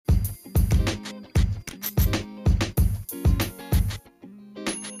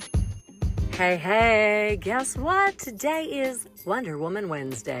Hey, guess what? Today is Wonder Woman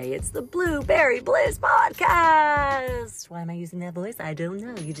Wednesday. It's the Blueberry Bliss podcast. Why am I using that voice? I don't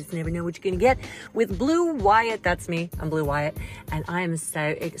know. You just never know what you're going to get with Blue Wyatt. That's me. I'm Blue Wyatt. And I am so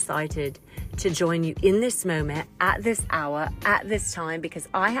excited to join you in this moment, at this hour, at this time, because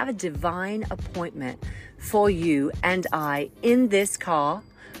I have a divine appointment for you and I in this car.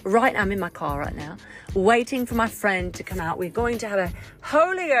 I'm in my car right now, waiting for my friend to come out. We're going to have a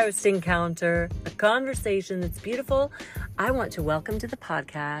Holy Ghost encounter, a conversation that's beautiful. I want to welcome to the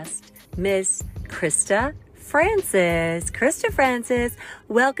podcast, Miss Krista Francis. Krista Francis,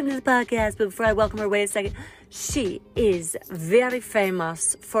 welcome to the podcast. But before I welcome her, wait a second. She is very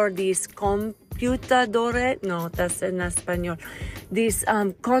famous for this computadores. No, that's in español. This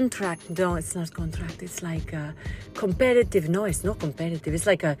contract. No, it's not contract. It's like competitive. No, it's not competitive. It's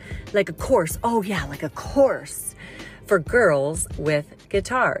like a course. Oh yeah, like a course for girls with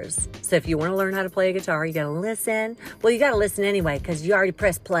guitars. So if you want to learn how to play a guitar, you got to listen. Well, you got to listen anyway because you already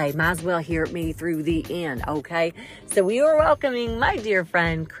pressed play. Might as well hear me through the end, okay? So we are welcoming my dear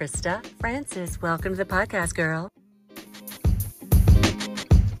friend, Krista Francis. Welcome to the podcast, girl.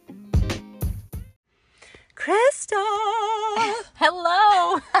 Krista!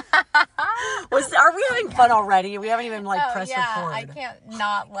 Hello! Are we having fun already? We haven't even pressed record. I can't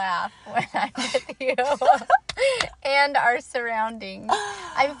not laugh when I'm with you and our surroundings.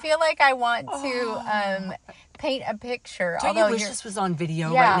 I feel like I want to paint a picture. Don't you wish this was on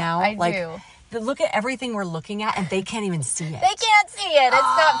video right now? I do. Look at everything we're looking at, and they can't even see it. They can't see it. It's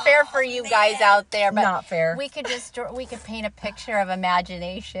not fair for you guys out there. But not fair. We could paint a picture of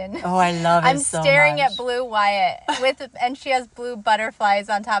imagination. Oh, I love it I'm so staring much. at Blue Wyatt and she has blue butterflies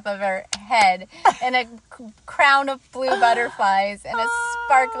on top of her head and a crown of blue butterflies and a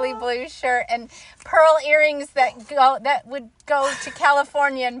sparkly blue shirt and pearl earrings that would go to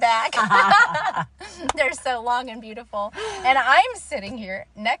California and back. They're so long and beautiful. And I'm sitting here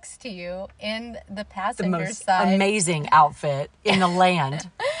next to you in the passenger the most side. Amazing outfit in the land.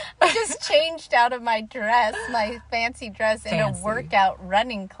 I just changed out of my fancy dress, into workout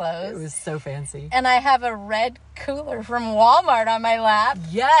running clothes. It was so fancy. And I have a red cooler from Walmart on my lap.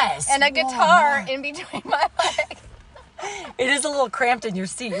 Yes. And a guitar in between my legs. It is a little cramped in your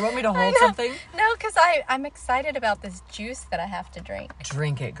seat. You want me to hold something? No, because I'm excited about this juice that I have to drink.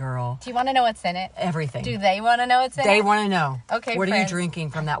 Drink it, girl. Do you want to know what's in it? Everything. Do they want to know what's in it? They want to know. Okay, What friends. are you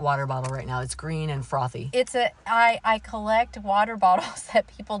drinking from that water bottle right now? It's green and frothy. I collect water bottles that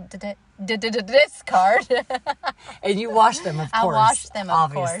people discard. And you wash them, of course. I wash them, of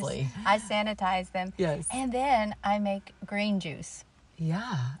obviously. course. I sanitize them. Yes. And then I make green juice.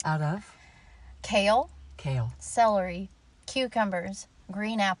 Yeah, out of? Kale, celery, cucumbers,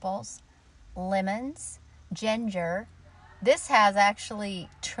 green apples, lemons, ginger. This has actually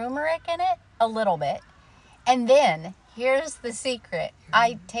turmeric in it, a little bit. And then, here's the secret.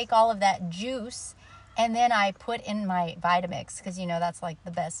 I take all of that juice and then I put in my Vitamix, because that's like the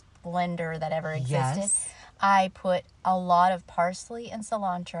best blender that ever existed. Yes. I put a lot of parsley and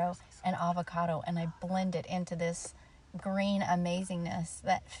cilantro and avocado and I blend it into this green amazingness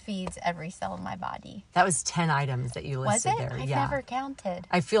that feeds every cell of my body. That was 10 items that you listed there. I've never counted.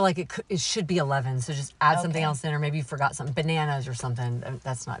 I feel like it should be 11, so just add something else in, or maybe you forgot something. Bananas or something.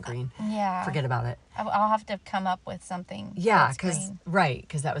 That's not green. Yeah. Forget about it. I'll have to come up with something. Yeah, because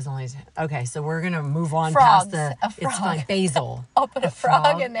that was only... Okay, so we're going to move on past the... It's fine. Basil. I'll put a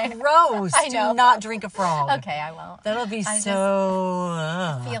frog in there. Gross. I know. Do not drink a frog. Okay, I won't. That'll be feeling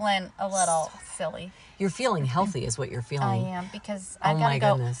a little silly. You're feeling healthy is what you're feeling. I am, because I've got to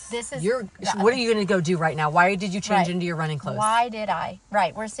go. Goodness. This is... What are you going to go do right now? Why did you change into your running clothes? Why did I?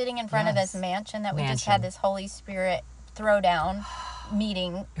 Right, we're sitting in front of this mansion that we just had this Holy Spirit throwdown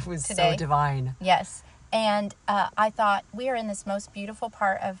meeting It was today. so divine. Yes. And I thought, we are in this most beautiful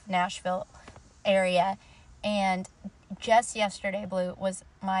part of Nashville area. And just yesterday, Blue, was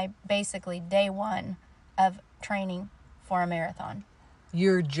my basically day one of training for a marathon.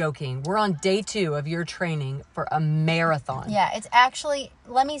 You're joking. We're on day 2 of your training for a marathon. Yeah, it's actually,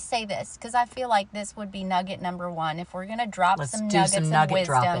 let me say this, because I feel like this would be nugget number 1. If we're going to drop some nuggets of wisdom,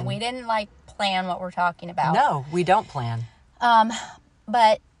 dropping. we didn't plan what we're talking about. No, we don't plan.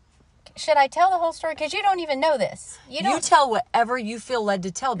 But should I tell the whole story? Because you don't even know this. You tell whatever you feel led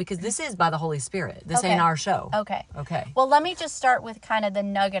to tell, because this is by the Holy Spirit. This ain't our show. Okay. Okay. Well, let me just start with kind of the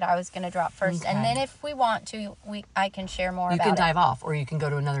nugget I was going to drop first. Okay. And then if we want to, I can share more about it. You can dive off, or you can go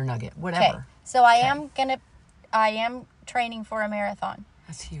to another nugget. Whatever. Okay. So I am training for a marathon.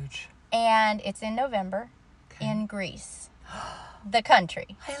 That's huge. And it's in November in Greece. the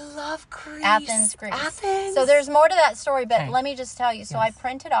country. I love Greece. Athens, Greece. Athens. So there's more to that story, but Okay. let me just tell you. So I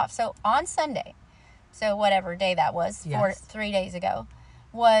printed off. So on Sunday, so whatever day that was, 3 days ago,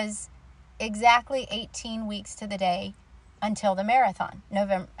 was exactly 18 weeks to the day until the marathon,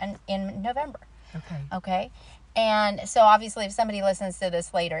 in November. Okay. And so obviously if somebody listens to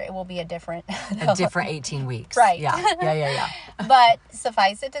this later, it will be a different 18 weeks. Right. Yeah. But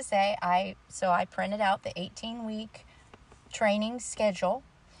suffice it to say, I printed out the 18-week training schedule,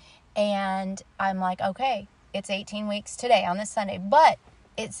 and I'm like, okay, it's 18 weeks today on this Sunday, but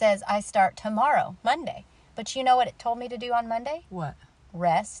it says I start tomorrow, Monday. But you know what it told me to do on Monday? What?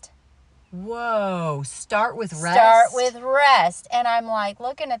 Rest. Whoa. Start with rest? Start with rest. And I'm like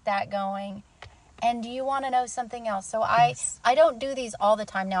looking at that going, and do you want to know something else? So I don't do these all the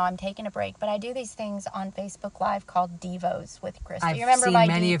time now. I'm taking a break, but I do these things on Facebook Live called Devos with Krista. You remember seen my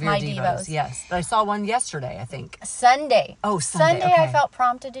many of your my Devos. Yes. I saw one yesterday, I think. Sunday. Oh, Sunday. I Okay. felt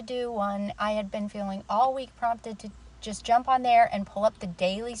prompted to do one. I had been feeling all week prompted to just jump on there and pull up the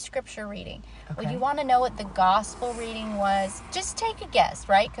daily scripture reading. Okay. Well, you want to know what the gospel reading was? Just take a guess,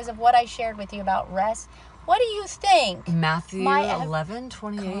 right? Because of what I shared with you about rest. What do you think? Matthew 11,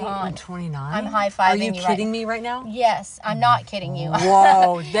 28, and 29. I'm high-fiving Are you you kidding me right now? Yes, I'm not kidding you.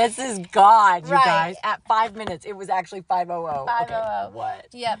 Whoa, this is God, you Right. guys. At 5 minutes, it was actually 5:00. 5:00. Okay, what?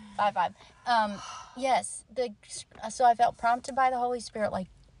 Yep, 5:05. Yes, so I felt prompted by the Holy Spirit, like,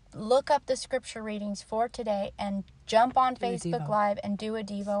 look up the scripture readings for today and jump on Facebook Live and do a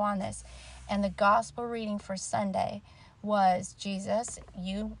Devo on this. And the gospel reading for Sunday was Jesus,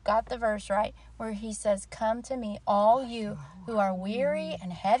 you got the verse right, where he says, come to me, all you who are weary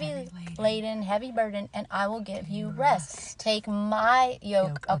and heavy laden, heavy burdened, and I will give you rest. Take my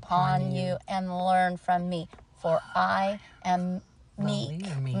yoke upon you and learn from me, for I am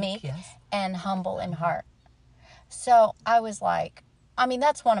meek yes. and humble in heart. So I was like, I mean,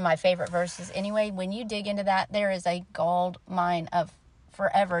 that's one of my favorite verses anyway. When you dig into that, there is a gold mine of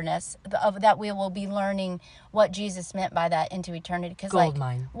foreverness of that we will be learning what Jesus meant by that into eternity. Because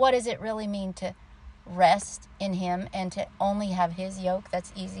what does it really mean to rest in him and to only have his yoke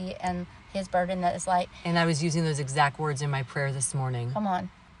that's easy and his burden that is light? And I was using those exact words in my prayer this morning. Come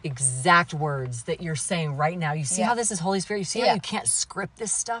on. Exact words that you're saying right now. You see how this is Holy Spirit? You see how you can't script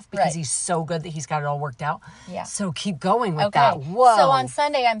this stuff because he's so good that he's got it all worked out? Yeah. So keep going with that. Whoa. So on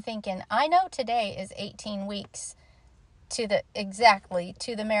Sunday, I'm thinking, I know today is 18 weeks to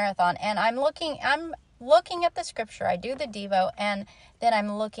the marathon, and I'm looking at the scripture. I do the Devo, and then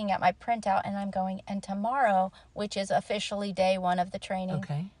I'm looking at my printout, and I'm going, and tomorrow, which is officially day 1 of the training,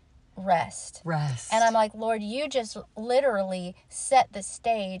 rest. And I'm like, Lord, you just literally set the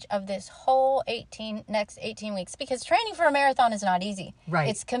stage of this whole next 18 weeks, because training for a marathon is not easy. Right.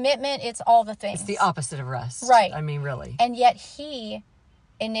 It's commitment. It's all the things. It's the opposite of rest. Right. I mean, really. And yet he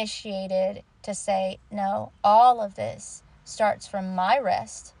initiated to say, no, all of this starts from my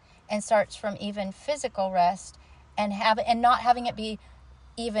rest and starts from even physical rest and not having it be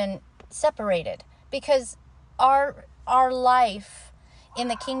even separated, because our life in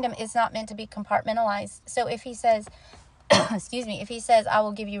the kingdom is not meant to be compartmentalized. So if he says, if he says, I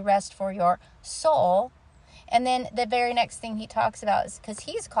will give you rest for your soul, and then the very next thing he talks about is, because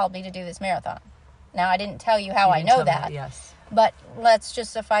he's called me to do this marathon. Now, I didn't tell you how I know that. Yes. But let's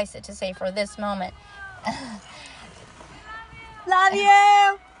just suffice it to say for this moment. Love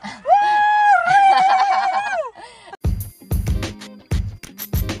you!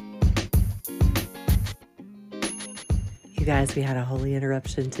 You guys, we had a holy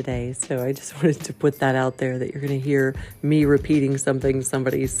interruption today, so I just wanted to put that out there, that you're going to hear me repeating something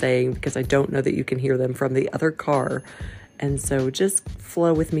somebody's saying, because I don't know that you can hear them from the other car. And so just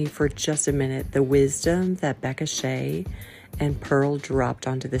flow with me for just a minute. The wisdom that Becca Shea and Pearl dropped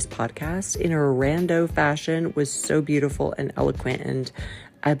onto this podcast in a rando fashion was so beautiful and eloquent, and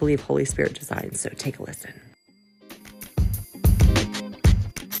I believe Holy Spirit designed. So take a listen.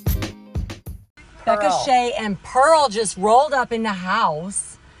 Becca Shea and Pearl just rolled up in the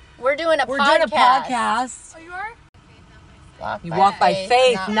house. We're doing a podcast. Oh, you are? You walk by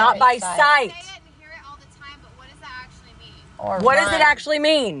faith, not by sight. I didn't hear it all the time, but what does that actually mean? What does it actually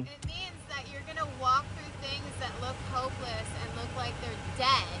mean? It means that you're going to walk through things that look hopeless and look like they're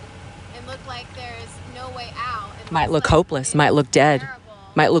dead and look like there's no way out. It might look hopeless, might look dead,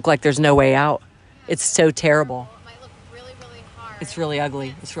 might look like there's no way out. It's so terrible. It might look really, really hard. It's really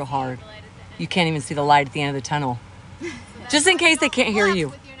ugly. It's real hard. You can't even see the light at the end of the tunnel. Just in case they can't hear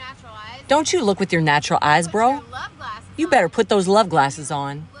you. Don't you look with your natural eyes, bro. You better put those love glasses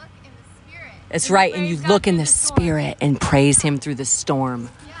on. That's right, and you look in the Spirit and praise Him through the storm.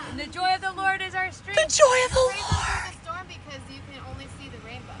 And the joy of the Lord is our strength. The joy of the Lord.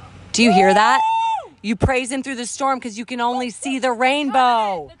 Do you hear that? You praise him through the storm because you can only see the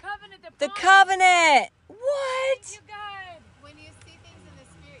rainbow. The covenant. What? When you see things in the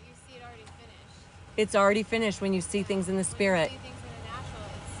spirit, you see it already finished. It's already finished when you see things in the When spirit. you see things in the natural,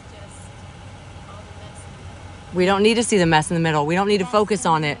 it's just all the mess in the middle. We don't need to see the mess in the middle. We don't need to focus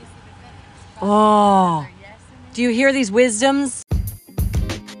on it. You see the finish. Oh. Do you hear these wisdoms?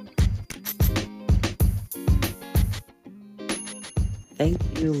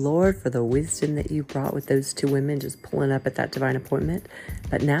 Thank you, Lord, for the wisdom that you brought with those two women just pulling up at that divine appointment.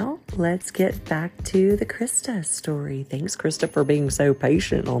 But now let's get back to the Krista story. Thanks, Krista, for being so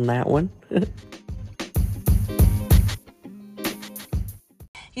patient on that one.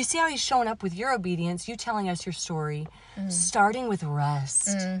 You see how he's showing up with your obedience, you telling us your story, starting with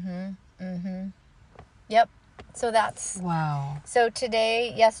rest. Yep. So that's... Wow. So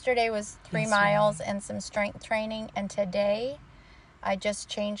yesterday was 3 Yes, miles and some strength training. And today I just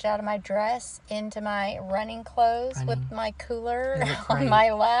changed out of my dress into my running clothes with my cooler on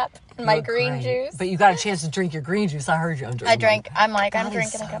my lap and my green juice. But you got a chance to drink your green juice. I heard you. I'm drinking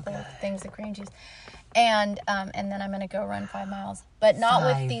a couple of things of green juice. And then I'm going to go run 5 miles. But not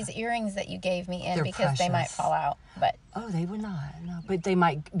with these earrings that you gave me They're because they might precious. fall out. But they would not. No, but they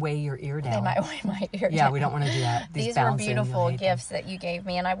might weigh your ear down. they might weigh my ear Yeah, down. we don't want to do that. These were beautiful gifts that you gave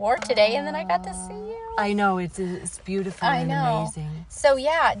me. And I wore today and then I got to see you. I know. It's beautiful and amazing. So,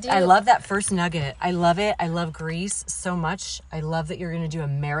 yeah. I love that first nugget. I love it. I love Greece so much. I love that you're going to do a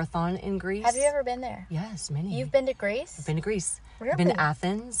marathon in Greece. Have you ever been there? Yes, many. You've been to Greece? I've been to Greece. Really? Been to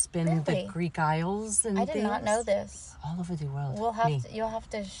Athens. Been Really? the Greek Isles and I did not things. know this. All over the world. You'll have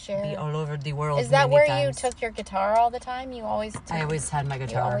to share. Be all over the world. Is that many where times. you took your guitar all the time? You always took, I always had my you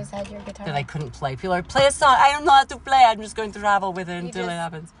guitar. always had your guitar. That I couldn't play. People are play a song. I don't know how to play. I'm just going to travel with it until it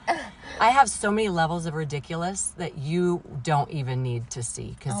happens. I have so many levels of ridiculous that you don't even need to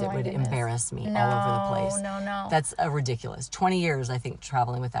see because it would embarrass me all over the place. No. That's a ridiculous. 20 years, I think,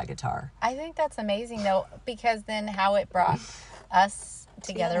 traveling with that guitar. I think that's amazing though, because then how it brought us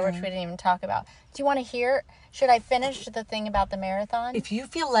together, which we didn't even talk about. Do you want to hear? Should I finish the thing about the marathon? If you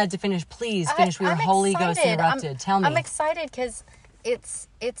feel led to finish, please finish. We were Holy Ghost interrupted. Tell me. I'm excited because it's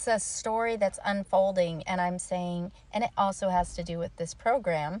a story that's unfolding, and I'm saying, and it also has to do with this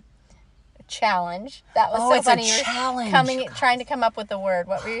program challenge. That was so it's funny. a challenge. Trying to come up with the word.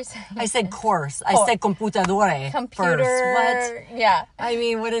 What were you saying? I said course. I said computadore Computer. first. What? Yeah. I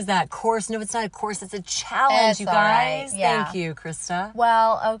mean, what is that? Course? No, it's not a course. It's a challenge, It's you all guys. right. Yeah. Thank you, Krista.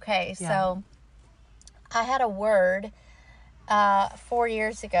 Well, okay. Yeah. So I had a word 4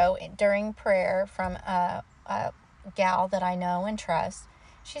 years ago during prayer from a gal that I know and trust.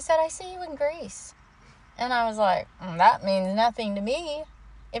 She said, I see you in Greece. And I was like, that means nothing to me.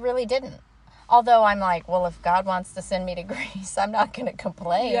 It really didn't. Although I'm like, well, if God wants to send me to Greece, I'm not going to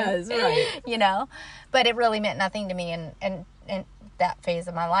complain. Yes, right. You know? But it really meant nothing to me in that phase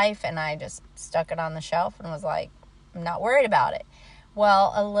of my life. And I just stuck it on the shelf and was like, I'm not worried about it.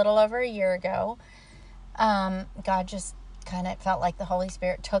 Well, a little over a year ago, God just kind of felt like the Holy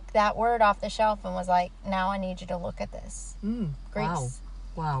Spirit took that word off the shelf and was like, now I need you to look at this. Greece.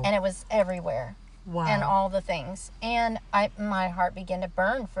 Wow. And it was everywhere. Wow. And all the things. And my heart began to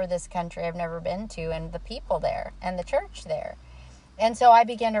burn for this country I've never been to and the people there and the church there. And so I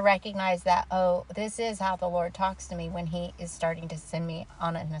began to recognize that, this is how the Lord talks to me when he is starting to send me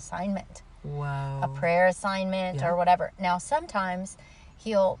on an assignment. Wow. A prayer assignment or whatever. Now, sometimes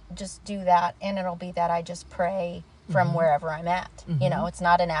he'll just do that and it'll be that I just pray from wherever I'm at. You know, it's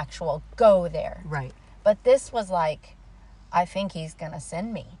not an actual go there. Right. But this was like, I think he's going to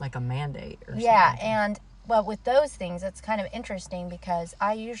send me. Like a mandate or something. Yeah, and well, with those things, it's kind of interesting because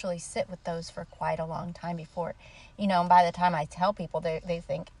I usually sit with those for quite a long time before, and by the time I tell people, they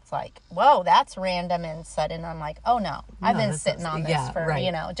think it's like, whoa, that's random and sudden. I'm like, oh no, I've been sitting on this for,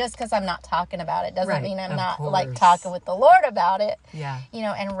 just because I'm not talking about it doesn't mean I'm not like talking with the Lord about it. Yeah.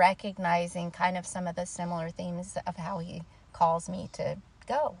 And recognizing kind of some of the similar themes of how he calls me to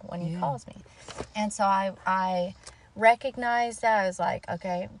go when he calls me. And so I recognized that. I was like,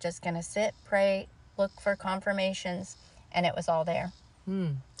 okay, I'm just going to sit, pray, look for confirmations, and it was all there.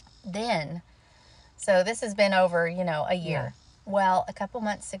 Then, so this has been over, a year. Yeah. Well, a couple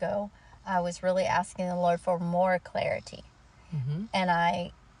months ago, I was really asking the Lord for more clarity.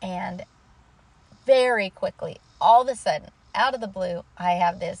 And very quickly, all of a sudden, out of the blue, I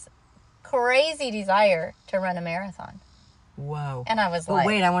have this crazy desire to run a marathon. Whoa. And I was like... But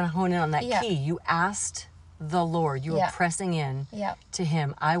wait, I want to hone in on that key. You asked the Lord. You were pressing in to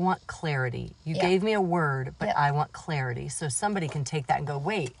him. I want clarity. You gave me a word, but I want clarity. So somebody can take that and go,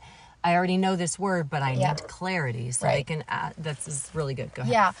 wait, I already know this word, but I Yeah. need clarity. So Right. they can add, is really good. Go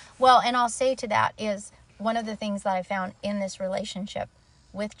ahead. Yeah. Well, and I'll say to that is one of the things that I found in this relationship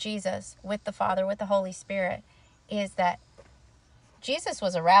with Jesus, with the Father, with the Holy Spirit, is that Jesus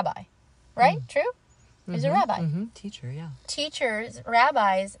was a rabbi, right? True? He was a rabbi. Teacher, yeah. Teachers,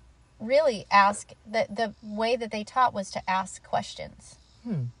 rabbis, really ask, the way that they taught was to ask questions.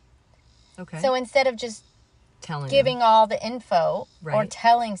 Okay. So instead of just Telling giving them. all the info or Right.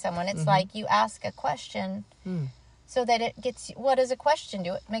 telling someone, it's like you ask a question so that it gets, what does a question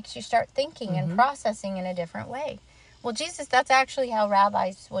do? It makes you start thinking and processing in a different way. Well, Jesus, that's actually how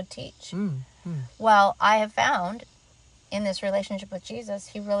rabbis would teach. Well, I have found in this relationship with Jesus,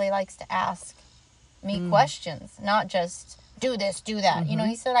 he really likes to ask me questions, not just do this, do that. You know,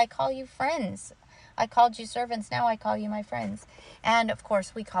 he said, I call you friends. I called you servants. Now I call you my friends. And of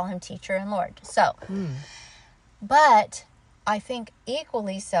course, we call him teacher and Lord. So, but I think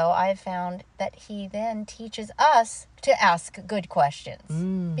equally so, I've found that he then teaches us to ask good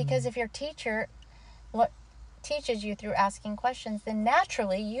questions. Because if your teacher teaches you through asking questions, then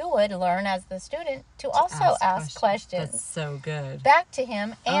naturally you would learn as the student to also ask questions. That's so good. Back to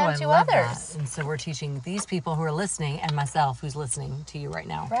him and to love others. That. And so we're teaching these people who are listening and myself who's listening to you right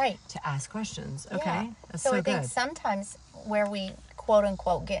now. Right. To ask questions. Okay. Yeah. That's so so I think good. sometimes where we quote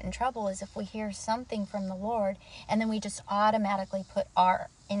unquote get in trouble is if we hear something from the Lord and then we just automatically put our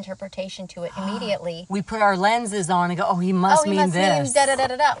interpretation to it immediately. We put our lenses on and go, he must mean this. da da da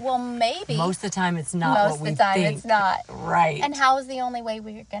da da. Well, maybe. Most of the time it's not what we think. Most of the time it's not. Right. And how is the only way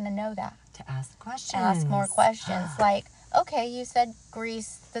we're going to know that? To ask questions. Ask more questions. Like, okay, you said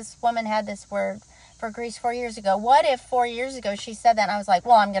Greece. This woman had this word for Greece 4 years ago. What if 4 years ago she said that and I was like,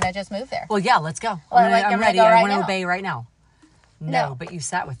 well, I'm going to just move there? Well, yeah, let's go. Well, I'm ready. Go I right want to now. obey right now. No, but you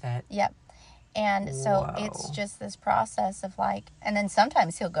sat with it. Yep. And so Whoa. it's just this process of like, and then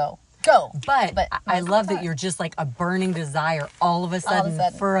sometimes he'll go. But I love that you're just like a burning desire all of a sudden,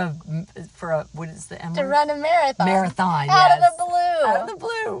 for a what is the M to word? run a marathon. Out Out of the blue. Out of the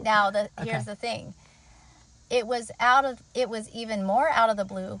blue. Now here's the thing. It was even more out of the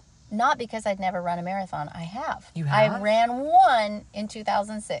blue, not because I'd never run a marathon. I have. You have? I ran one in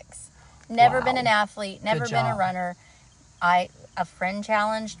 2006. Never been Wow. an athlete, never Good been a job. runner. A friend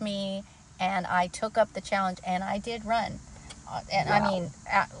challenged me and I took up the challenge and I did run. And Wow. I mean,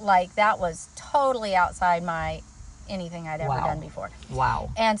 like that was totally outside anything I'd ever done before. Wow.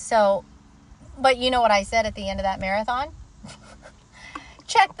 And so, but you know what I said at the end of that marathon?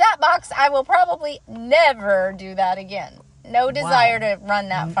 Check that box. I will probably never do that again. No desire to run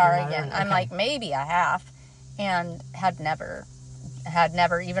that far again. I'm like, maybe a half, and had never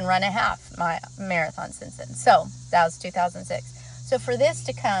even run a half my marathon since then. So that was 2006. So for this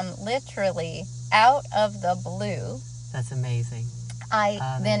to come literally out of the blue, That's amazing.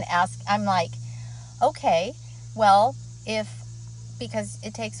 I then asked, I'm like, okay, well, because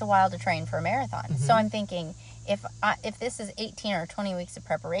it takes a while to train for a marathon. So I'm thinking, if this is 18 or 20 weeks of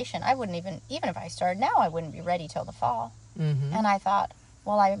preparation, I wouldn't even if I started now, I wouldn't be ready till the fall. And I thought,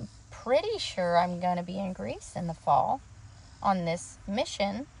 well, I'm pretty sure I'm going to be in Greece in the fall on this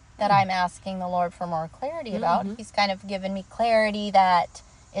mission that I'm asking the Lord for more clarity about. He's kind of given me clarity that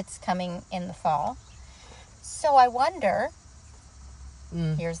it's coming in the fall. So I wonder,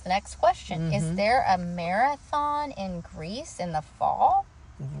 here's the next question. Is there a marathon in Greece in the fall?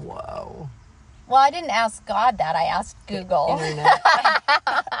 Whoa. Well, I didn't ask God that. I asked Google. Internet.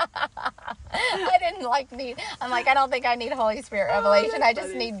 I didn't I don't think I need Holy Spirit revelation. I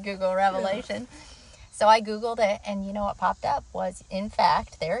just need Google revelation. So I Googled it, and you know what popped up was, in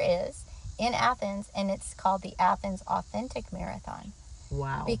fact, there is in Athens, and it's called the Athens Authentic Marathon.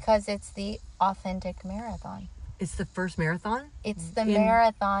 Wow. Because it's the authentic marathon. It's the first marathon? It's the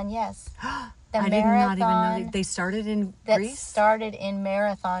marathon, yes. The I did not even know they started in Greece? Started in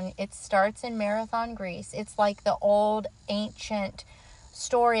Marathon. It starts in Marathon, Greece. It's like the old ancient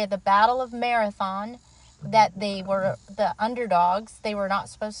story of the Battle of Marathon, that they were the underdogs. They were not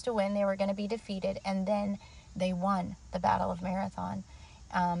supposed to win. They were going to be defeated. And then they won the Battle of Marathon.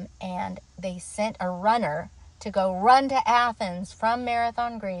 And they sent a runner to go run to Athens from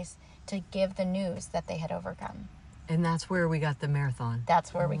Marathon, Greece, to give the news that they had overcome. And that's where we got the marathon.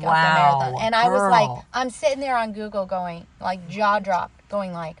 That's where we got the marathon. And I was like, I'm sitting there on Google going, like, jaw dropped,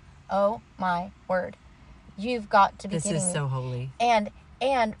 going like, oh my word. You've got to be kidding me. This is so holy. And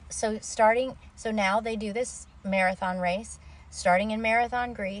so now they do this marathon race, starting in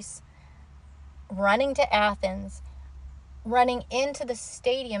Marathon, Greece, running to Athens, running into the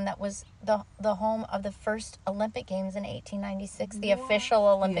stadium that was the home of the first Olympic Games in 1896, the official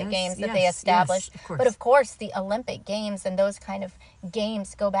Olympic Games that they established. But of course, the Olympic Games and those kind of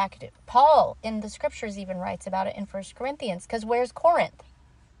games go back to Paul in the scriptures even writes about it in 1 Corinthians. Because where's Corinth?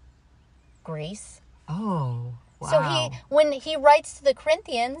 Greece. Oh, wow. So when he writes to the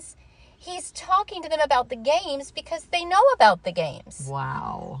Corinthians, he's talking to them about the games because they know about the games.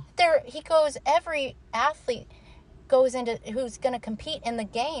 Wow. Every athlete goes into, who's going to compete in the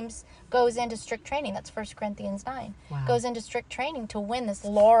games, goes into strict training. That's 1 Corinthians 9. Wow. Goes into strict training to win this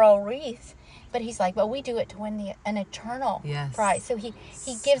laurel wreath. But he's like, but we do it to win an eternal prize. So he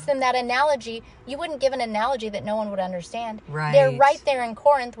gives them that analogy. You wouldn't give an analogy that no one would understand. Right. They're right there in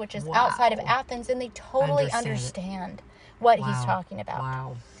Corinth, which is outside of Athens, and they totally understand what he's talking about.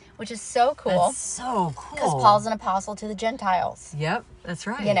 Wow. Which is so cool. That's so cool. Because Paul's an apostle to the Gentiles. Yep, that's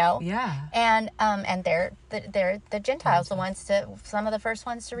right. You know? Yeah. And they're the Gentiles, some of the first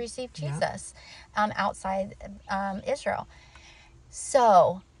ones to receive Jesus outside Israel.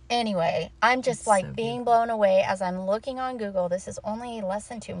 So, anyway, I'm just being blown away as I'm looking on Google. This is only less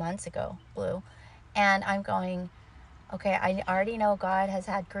than 2 months ago, Blue. And I'm going, okay, I already know God has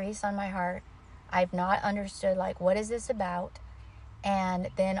had Greece on my heart. I've not understood, what is this about? And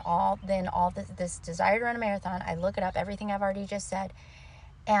then this desire to run a marathon, I look it up, everything I've already just said.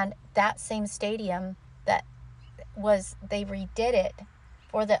 And that same stadium they redid it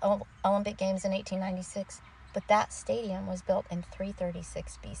for the Olympic Games in 1896. But that stadium was built in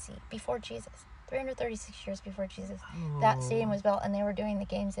 336 BC, before Jesus. 336 years before Jesus. Oh. That stadium was built, and they were doing the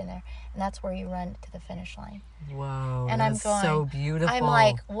games in there. And that's where you run to the finish line. Whoa, and that's so beautiful. I'm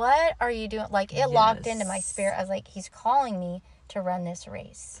like, what are you doing? Locked into my spirit. I was like, he's calling me to run this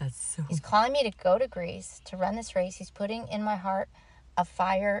race. He's calling me to go to Greece to run this race. He's putting in my heart a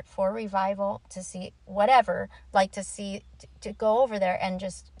fire for revival, to see whatever, to go over there and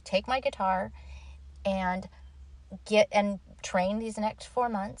just take my guitar and train these next 4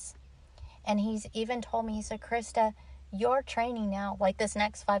 months. And he's even told me, he said, Krista, you're training now. This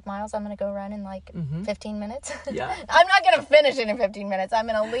next 5 miles, I'm going to go run in 15 minutes. Yeah. I'm not going to finish it in 15 minutes. I'm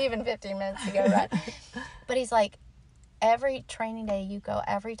going to leave in 15 minutes to go run. But he's like, every training day you go,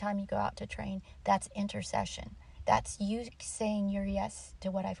 every time you go out to train, that's intercession. That's you saying your yes to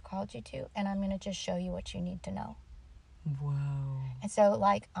what I've called you to, and I'm going to just show you what you need to know. Whoa. And so,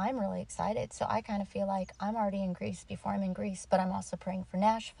 I'm really excited. So I kind of feel like I'm already in Greece before I'm in Greece, but I'm also praying for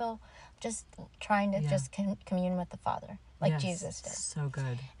Nashville, just trying to just commune with the Father, Jesus did. So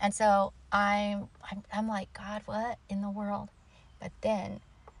good. And so I'm like, God, what in the world? But then,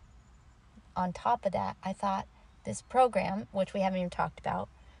 on top of that, I thought, this program, which we haven't even talked about,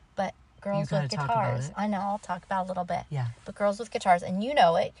 but Girls with Guitars. I know, I'll talk about it a little bit. Yeah. But Girls with Guitars, and you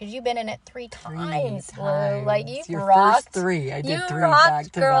know it, because you've been in it 3 times, Blue. You've your rocked. First 3. I did 3 You rocked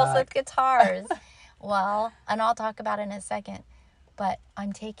back to Girls back. with Guitars. Well, and I'll talk about it in a second, but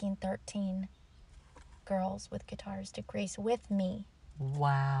I'm taking 13 girls with guitars to Greece with me.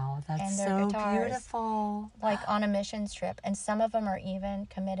 Wow, that's so beautiful. On a missions trip. And some of them are even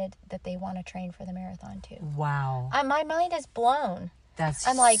committed that they want to train for the marathon too. Wow. My mind is blown.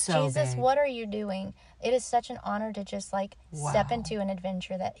 I'm like, so Jesus, what are you doing? It is such an honor to just step into an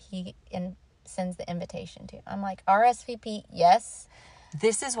adventure that he sends the invitation to. I'm like, RSVP, yes.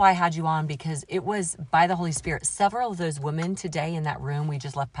 This is why I had you on, because it was by the Holy Spirit. Several of those women today in that room, we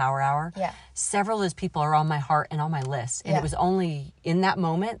just left Power Hour. Yeah. Several of those people are on my heart and on my list. And it was only in that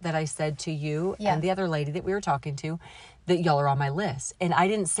moment that I said to you and the other lady that we were talking to, that y'all are on my list. And I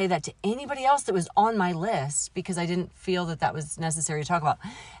didn't say that to anybody else that was on my list, because I didn't feel that was necessary to talk about.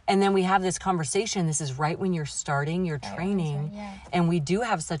 And then we have this conversation. This is right when you're starting your training. Yeah. And we do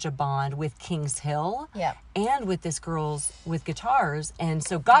have such a bond with Kings Hill and with this Girls with Guitars. And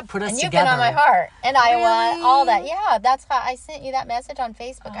so God put us together. And you've been on my heart. And I want all that. Yeah, that's how I sent you that message on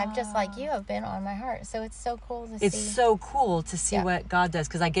Facebook. I'm just like, you have been on my heart. So it's so cool to see. It's so cool to see what God does.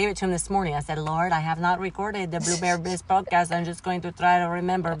 Because I gave it to him this morning. I said, Lord, I have not recorded the Blueberry Bliss podcast. I'm just going to try to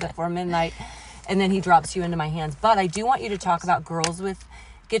remember before midnight. And then he drops you into my hands. But I do want you to talk about Girls with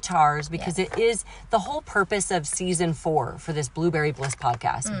Guitars, because it is the whole purpose of season 4 for this Blueberry Bliss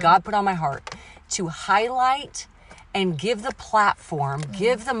podcast. God put on my heart to highlight and give the platform,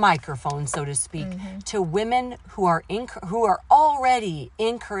 give the microphone, so to speak, to women who are already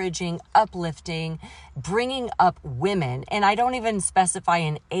encouraging, uplifting, bringing up women. And I don't even specify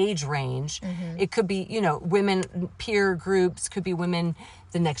an age range. It could be, women, peer groups, could be women,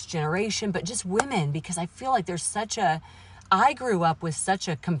 the next generation, but just women, because I feel like there's such a I grew up with such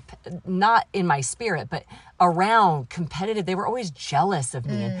a, not in my spirit, but around competitive. They were always jealous of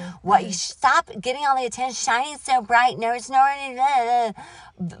me. And what, you stop getting all the attention, shining so bright. No, it's not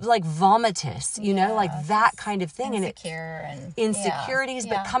like vomitous, you know, like that kind of thing. Insecure and insecurities,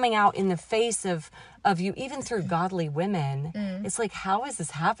 but coming out in the face of you, even through godly women. It's like, how is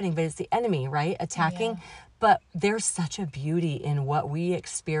this happening? But it's the enemy, right? Attacking. Yeah. But there's such a beauty in what we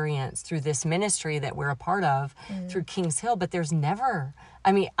experience through this ministry that we're a part of through Kings Hill. But there's never,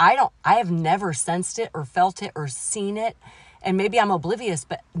 I have never sensed it or felt it or seen it. And maybe I'm oblivious,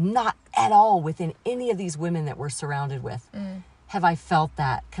 but not at all within any of these women that we're surrounded with. Have I felt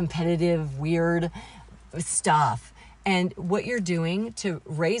that competitive, weird stuff. And what you're doing to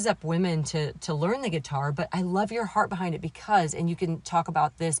raise up women to learn the guitar, but I love your heart behind it because, and you can talk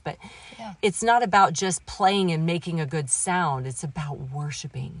about this, but it's not about just playing and making a good sound. It's about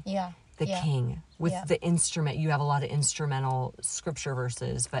worshiping the King with the instrument. You have a lot of instrumental scripture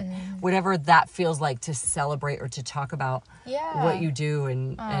verses, but whatever that feels like to celebrate or to talk about what you do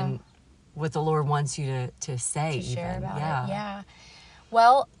and what the Lord wants you to say. To share about it. Yeah.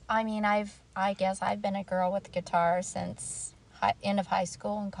 Well, I guess I've been a girl with guitar since end of high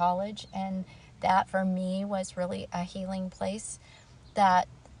school and college, and that for me was really a healing place. That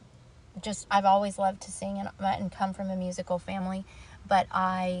just, I've always loved to sing and come from a musical family, but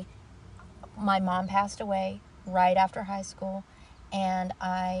my mom passed away right after high school, and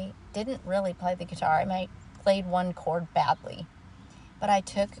I didn't really play the guitar. I played one chord badly, but I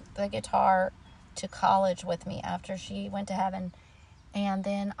took the guitar to college with me after she went to heaven. And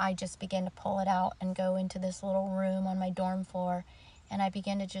then I just began to pull it out and go into this little room on my dorm floor. And I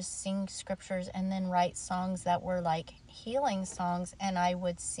began to just sing scriptures and then write songs that were like healing songs. And I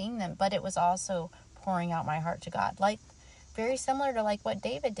would sing them. But it was also pouring out my heart to God. Like very similar to like what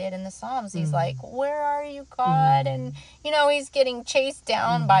David did in the Psalms. He's like, where are you, God? And, you know, he's getting chased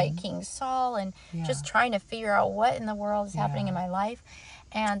down by King Saul and just trying to figure out what in the world is happening in my life.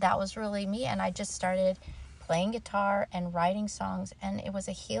 And that was really me. And I just started playing guitar and writing songs, and it was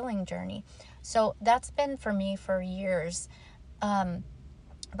a healing journey. So that's been for me for years.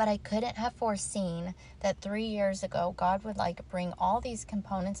 But I couldn't have foreseen that 3 years ago, God would like bring all these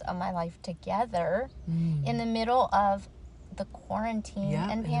components of my life together in the middle of the quarantine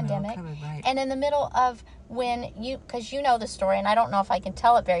and pandemic. And in the middle of because you know the story, and I don't know if I can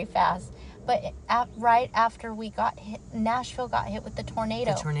tell it very fast, but right after we got hit, Nashville got hit with the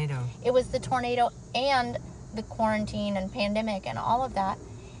tornado. It was the tornado and the quarantine and pandemic and all of that.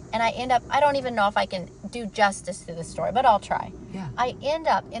 And I don't even know if I can do justice to the story, but I'll try. I end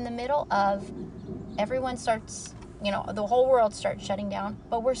up in the middle of, everyone starts, the whole world starts shutting down,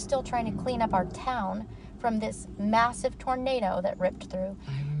 but we're still trying to clean up our town from this massive tornado that ripped through.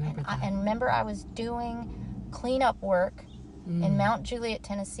 I remember that. And remember, I was doing cleanup work in Mount Juliet,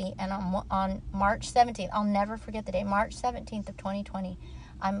 Tennessee, and on March 17th, I'll never forget the day, March 17th of 2020,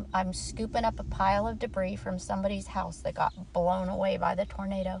 I'm scooping up a pile of debris from somebody's house that got blown away by the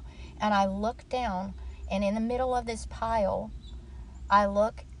tornado. And I look down, and in the middle of this pile, I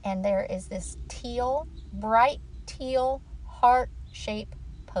look, and there is this bright teal, heart-shaped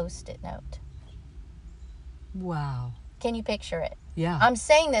Post-it note. Wow. Can you picture it? Yeah. I'm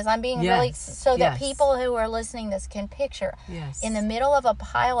saying this, I'm being really, so that people who are listening this can picture. In the middle of a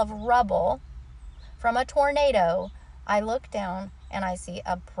pile of rubble from a tornado, I look down, and I see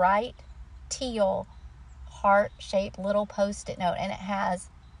a bright teal heart-shaped little Post-it note, and it has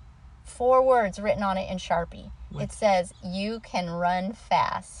 4 words written on it in Sharpie. It says, "You can run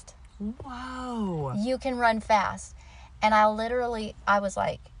fast." Wow. You can run fast. And I was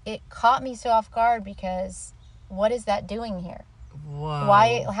like, it caught me so off guard, because what is that doing here?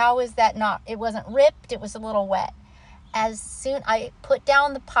 Whoa. How is that not, it wasn't ripped, it was a little wet. As soon I put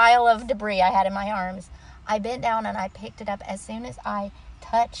down the pile of debris I had in my arms, I bent down and I picked it up. As soon as I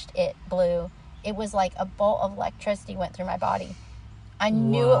touched it, Blue, it was like a bolt of electricity went through my body. I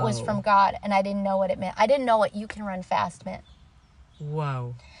knew it was from God, and I didn't know what it meant. I didn't know what "you can run fast" meant.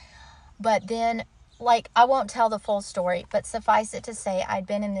 Whoa. But then, I won't tell the full story, but suffice it to say, I'd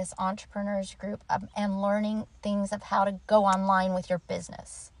been in this entrepreneurs group and learning things of how to go online with your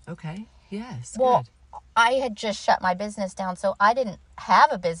business. Okay. Yes. Well, good. I had just shut my business down, so I didn't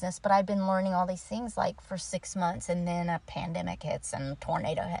have a business, but I'd been learning all these things for 6 months, and then a pandemic hits and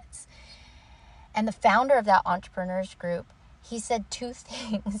tornado hits. And the founder of that entrepreneurs group, he said 2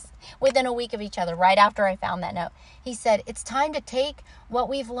 things within a week of each other, right after I found that note. He said, "It's time to take what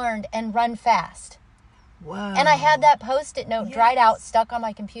we've learned and run fast." Wow. And I had that Post-it note dried out, stuck on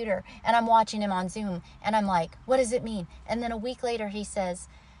my computer, and I'm watching him on Zoom, and I'm like, what does it mean? And then a week later he says,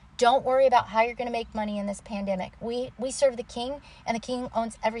 Don't worry about how you're going to make money in this pandemic. We serve the King, and the King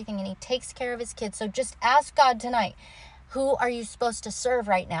owns everything, and he takes care of his kids. So just ask God tonight, who are you supposed to serve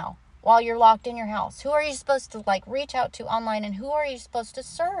right now while you're locked in your house? Who are you supposed to like reach out to online, and who are you supposed to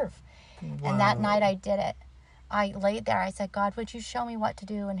serve? Whoa. And that night I did it. I laid there. I said, God, would you show me what to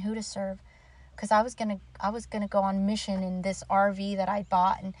do and who to serve? Because I was gonna go on mission in this RV that I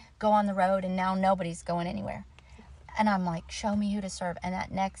bought and go on the road, and now nobody's going anywhere. And I'm like, show me who to serve. And that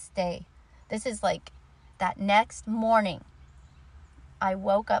next day, this is like that next morning, I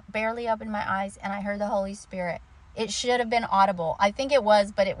woke up, barely opened my eyes, and I heard the Holy Spirit. It should have been audible. I think it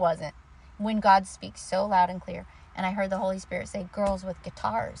was, but it wasn't. When God speaks so loud and clear. And I heard the Holy Spirit say, girls with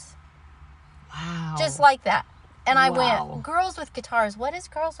guitars. Wow. Just like that. And I went, girls with guitars, what is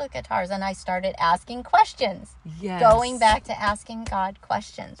girls with guitars? And I started asking questions. Yes. Going back to asking God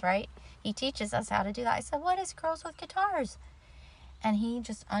questions, right? He teaches us how to do that. I said, what is girls with guitars? And he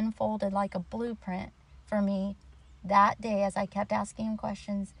just unfolded like a blueprint for me that day as I kept asking him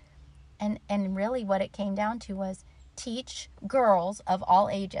questions. And really what it came down to was teach girls of all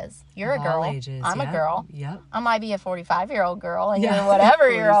ages. You're a girl. Ages, I'm a girl. Yep. I might be a 45-year-old girl, and you're a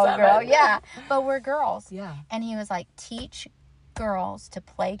whatever-year-old girl. Yeah, but we're girls. Yeah. And he was like, teach girls to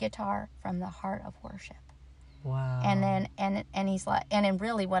play guitar from the heart of worship. Wow. And then and he's like, and then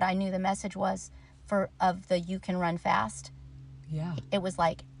really what I knew the message was of the you can run fast. Yeah. It was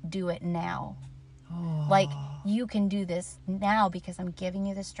like, do it now. Oh. Like, you can do this now because I'm giving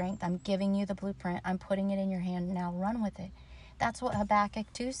you the strength. I'm giving you the blueprint. I'm putting it in your hand. Now run with it. That's what Habakkuk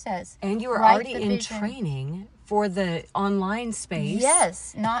 2 says. And you were already in training for the online space.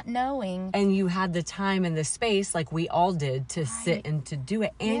 Yes, not knowing. And you had the time and the space, like we all did, to sit and to do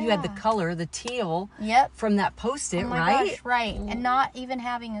it. And you had the color, the teal, from that Post-it, right? Gosh, right. And not even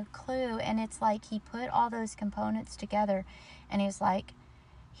having a clue. And it's like he put all those components together. And he was like,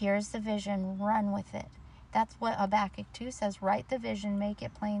 here's the vision, run with it. That's what Habakkuk 2 says. Write the vision, make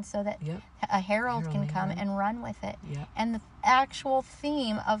it plain so that a herald can come and run with it. Yep. And the actual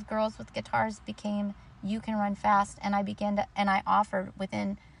theme of Girls with Guitars became you can run fast. And I offered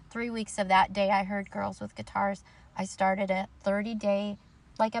within 3 weeks of that day I heard Girls with Guitars. I started a 30-day,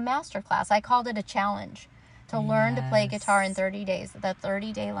 like a master class. I called it a challenge to learn to play guitar in 30 days. The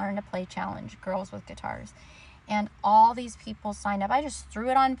 30-day Learn to Play Challenge, Girls with Guitars. And all these people signed up. I just threw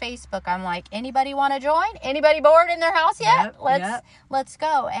it on Facebook. I'm like, anybody want to join? Anybody bored in their house yet? Let's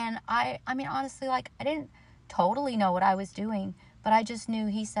go. And I mean, honestly, like, I didn't totally know what I was doing, but I just knew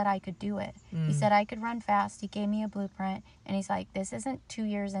he said I could do it. He said I could run fast. He gave me a blueprint. And he's like, this isn't 2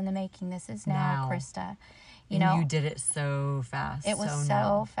 years in the making. This is now. Krista. You know, you did it so fast. It was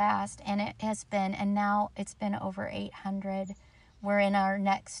so fast. And it has been, and now it's been over 800. We're in our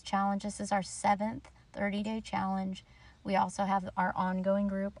next challenge. This is our 7th 30-day challenge. We also have our ongoing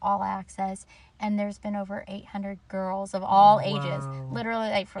group, All Access, and there's been over 800 girls of all ages, literally,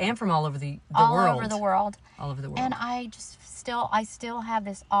 like from all over the world. All over the world. And I still have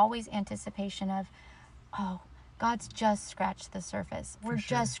this always anticipation of, oh, God's just scratched the surface. We're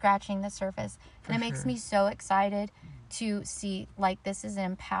just scratching the surface. And it makes me so excited to see, like, this is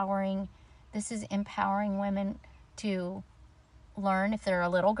empowering women to learn if they're a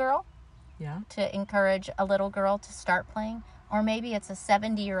little girl. Yeah. To encourage a little girl to start playing. Or maybe it's a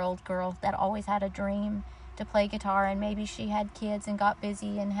 70-year-old girl that always had a dream to play guitar, and maybe she had kids and got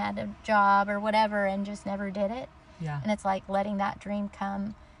busy and had a job or whatever and just never did it. Yeah. And it's like letting that dream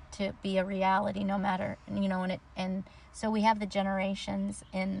come to be a reality no matter, you know, and so we have the generations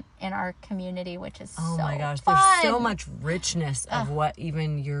in our community, which is so my gosh, fun. There's so much richness of what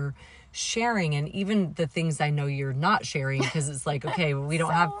even you're sharing, and even the things I know you're not sharing, because it's like, okay, we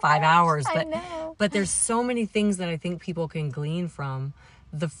don't have 5 hours, but there's so many things that I think people can glean from.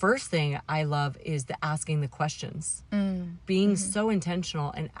 The first thing I love is the asking the questions, being so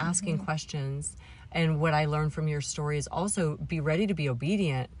intentional and asking questions. And what I learned from your story is also be ready to be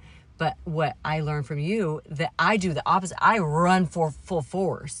obedient. But what I learned from you, that I do the opposite. I run for full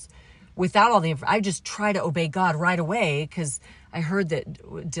force without all the information. I just try to obey God right away, because I heard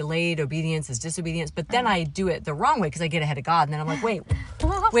that delayed obedience is disobedience. But then I do it the wrong way because I get ahead of God. And then I'm like, wait,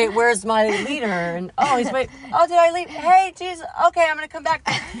 where's my leader? And did I leave? Hey, Jesus. Okay, I'm going to come back.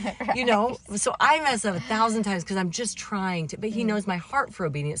 Right. You know, so I mess up 1,000 times because I'm just trying to. But he knows my heart for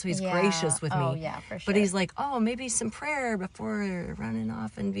obedience, so he's gracious with me. Oh, yeah, for sure. But he's like, maybe some prayer before running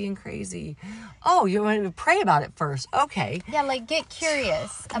off and being crazy. Oh, you want to pray about it first? Okay. Yeah, like get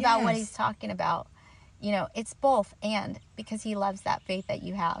curious about what he's talking about. You know, it's both and, because he loves that faith that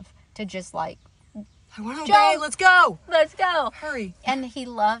you have to just like, I want to obey, let's go. Let's go. Hurry. And he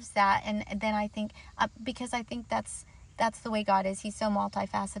loves that. And then I think, because I think that's that's the way God is. He's so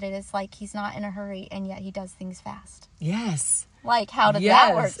multifaceted. It's like he's not in a hurry, and yet he does things fast. Yes. Like, how did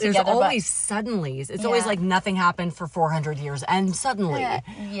that work together? There's always suddenlies. It's always like nothing happened for 400 years, and suddenly.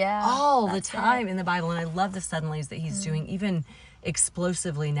 All the time in the Bible. And I love the suddenlies that he's doing, even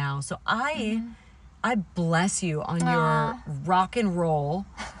explosively now. So I bless you on your rock and roll,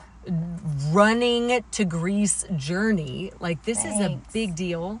 running to Greece journey. Like, this is a big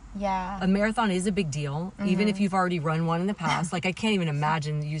deal. Yeah. A marathon is a big deal, even if you've already run one in the past. Like, I can't even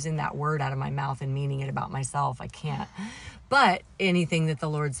imagine using that word out of my mouth and meaning it about myself. I can't. But anything that the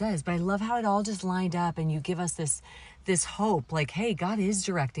Lord says. But I love how it all just lined up, and you give us this hope, like, hey, God is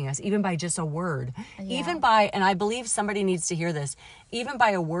directing us, even by just a word. Even by, and I believe somebody needs to hear this, even by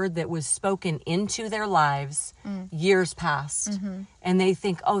a word that was spoken into their lives years past. And they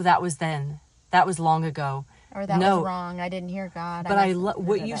think, oh, that was then. That was long ago. Or that was wrong. I didn't hear God. But I love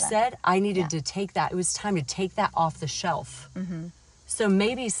what you said. I needed to take that. It was time to take that off the shelf. So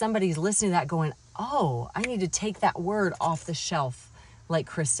maybe somebody's listening to that going, oh, I need to take that word off the shelf, like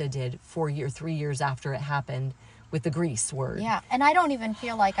Krista did 3 years after it happened with the Greece word. Yeah, and I don't even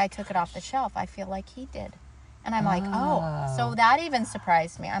feel like I took it off the shelf. I feel like he did. And I'm like, oh, so that even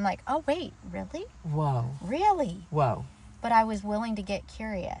surprised me. I'm like, oh, wait, really? Whoa. Really? Whoa. But I was willing to get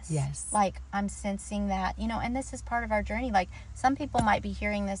curious. Yes. Like, I'm sensing that, and this is part of our journey. Like, some people might be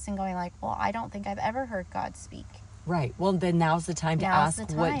hearing this and going like, well, I don't think I've ever heard God speak. Right. Well, then now's the time to ask,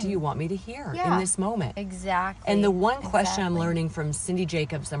 what do you want me to hear in this moment? Exactly. And the one question I'm learning from Cindy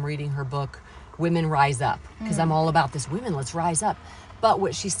Jacobs, I'm reading her book, Women Rise Up, because I'm all about this, women, let's rise up. But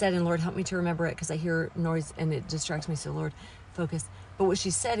what she said, and Lord, help me to remember it, because I hear noise and it distracts me, so Lord, focus. But what she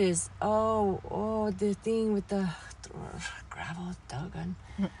said is, the thing with the gravel, doggone.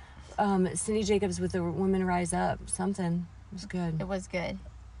 Cindy Jacobs with the Women Rise Up, something. It was good. It was good.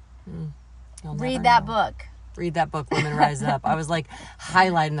 Read that book. Read that book, Women Rise Up. I was like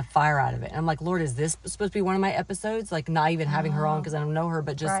highlighting the fire out of it. And I'm like, Lord, is this supposed to be one of my episodes? Like, not even having her on because I don't know her,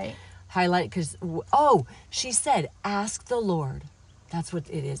 but just highlight. Because, she said, ask the Lord. That's what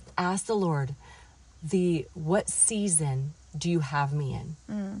it is. Ask the Lord, what season do you have me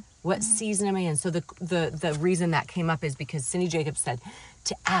in? What season am I in? So the reason that came up is because Cindy Jacobs said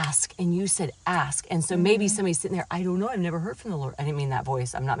to ask, and you said ask. And so maybe somebody's sitting there, I don't know, I've never heard from the Lord. I didn't mean that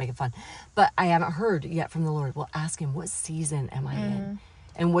voice. I'm not making fun. But I haven't heard yet from the Lord. Well, ask him, what season am I in?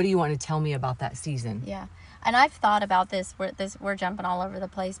 And what do you want to tell me about that season? Yeah. And I've thought about this. We're jumping all over the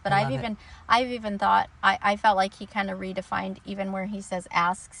place, but I've even thought, I felt like he kind of redefined even where he says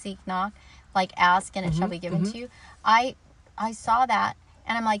ask, seek, knock, like ask and it shall be given to you. I saw that.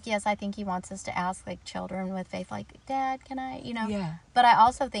 And I'm like, yes, I think he wants us to ask like children with faith, like, Dad, can I, Yeah. But I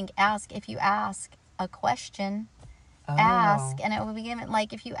also think if you ask a question, ask, and it will be given.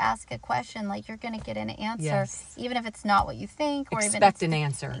 Like, if you ask a question, like, you're going to get an answer, even if it's not what you think. Or expect an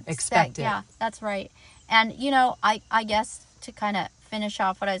answer. Expect it. Yeah, that's right. And, I guess to kind of finish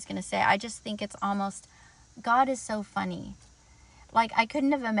off what I was going to say, I just think it's almost, God is so funny. Like, I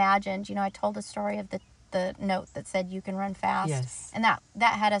couldn't have imagined, I told the story of the note that said you can run fast. Yes. And that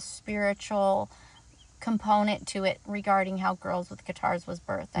had a spiritual component to it regarding how Girls with Guitars was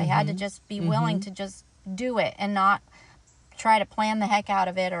birthed. I had to just be willing to just do it and not try to plan the heck out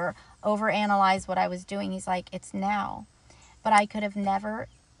of it or overanalyze what I was doing. He's like, it's now. But I could have never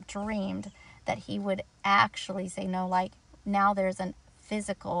dreamed that he would actually say, no, like, now there's a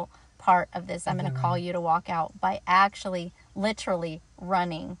physical part of this. I'm going to call you to walk out by actually literally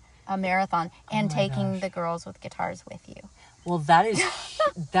running a marathon and taking the Girls with Guitars with you. Well, that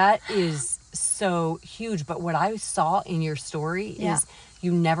is so huge. But what I saw in your story is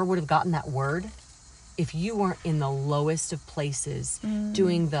you never would have gotten that word if you weren't in the lowest of places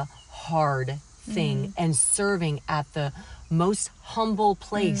doing the hard thing and serving at the most humble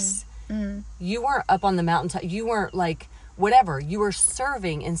place. You weren't up on the mountaintop. You weren't like whatever. You were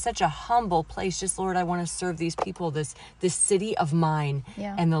serving in such a humble place. Just, Lord, I want to serve these people, this city of mine.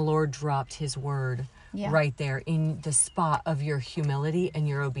 Yeah. And the Lord dropped his word right there in the spot of your humility and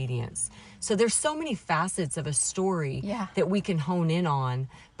your obedience. So there's so many facets of a story that we can hone in on.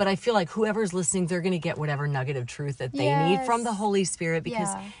 But I feel like whoever's listening, they're going to get whatever nugget of truth that they need from the Holy Spirit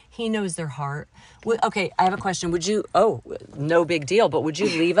because he knows their heart. Okay, I have a question. Would you, no big deal, but would you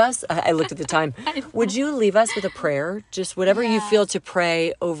leave us? I looked at the time. Would you leave us with a prayer? Just whatever you feel to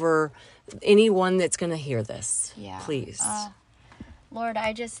pray over anyone that's going to hear this. Please. Lord,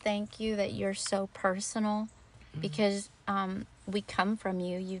 I just thank you that you're so personal because we come from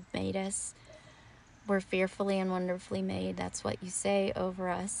you. You've made us. We're fearfully and wonderfully made. That's what you say over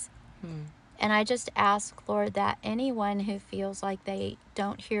us. And I just ask, Lord, that anyone who feels like they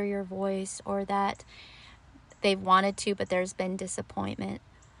don't hear your voice or that they've wanted to, but there's been disappointment.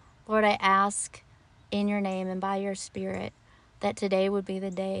 Lord, I ask in your name and by your Spirit that today would be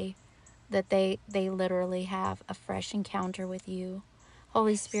the day that they literally have a fresh encounter with you.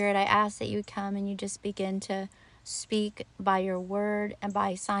 Holy Spirit, I ask that you come and you just begin to speak by your word and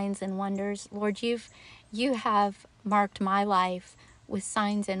by signs and wonders. Lord, you have marked my life with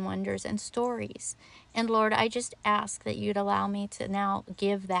signs and wonders and stories. And Lord, I just ask that you'd allow me to now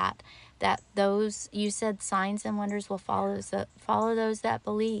give that those, you said signs and wonders will follow those that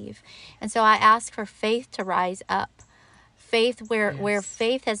believe. And so I ask for faith to rise up. Faith where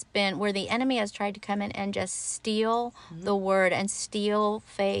faith has been, where the enemy has tried to come in and just steal the word and steal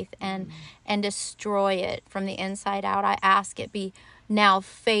faith and destroy it from the inside out. I ask it be now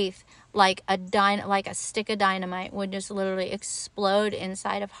faith like a stick of dynamite would just literally explode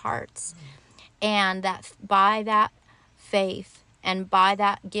inside of hearts. And that by that faith and by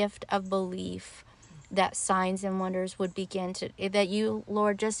that gift of belief, that signs and wonders would begin to, that you,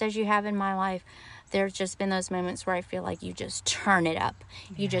 Lord, just as you have in my life, there's just been those moments where I feel like you just turn it up.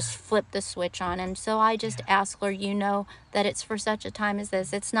 You just flip the switch on. And so I just ask, Lord, you know that it's for such a time as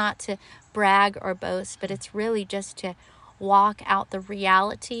this. It's not to brag or boast, but it's really just to walk out the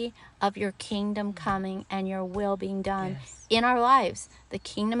reality of your kingdom coming and your will being done in our lives. The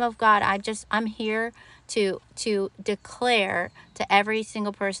kingdom of God. I'm here to declare to every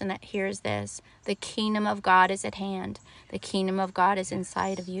single person that hears this, the kingdom of God is at hand. The kingdom of God is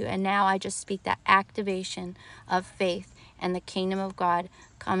inside of you. And now I just speak that activation of faith and the kingdom of God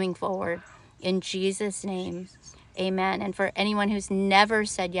coming forward in Jesus' name. Amen. And for anyone who's never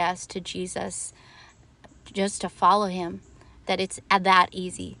said yes to Jesus, just to follow him, that it's that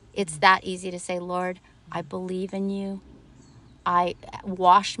easy. It's that easy to say, Lord, I believe in you. I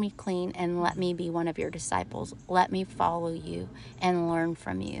wash me clean and let me be one of your disciples. Let me follow you and learn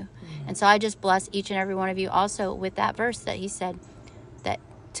from you. And so I just bless each and every one of you also with that verse that he said that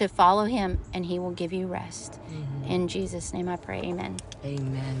to follow him and he will give you rest. In Jesus' name I pray. Amen.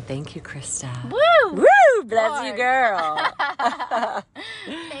 Amen. Thank you, Krista. Woo! Woo! Bless Lord. you, girl.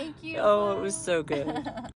 Thank you. Oh, it was so good.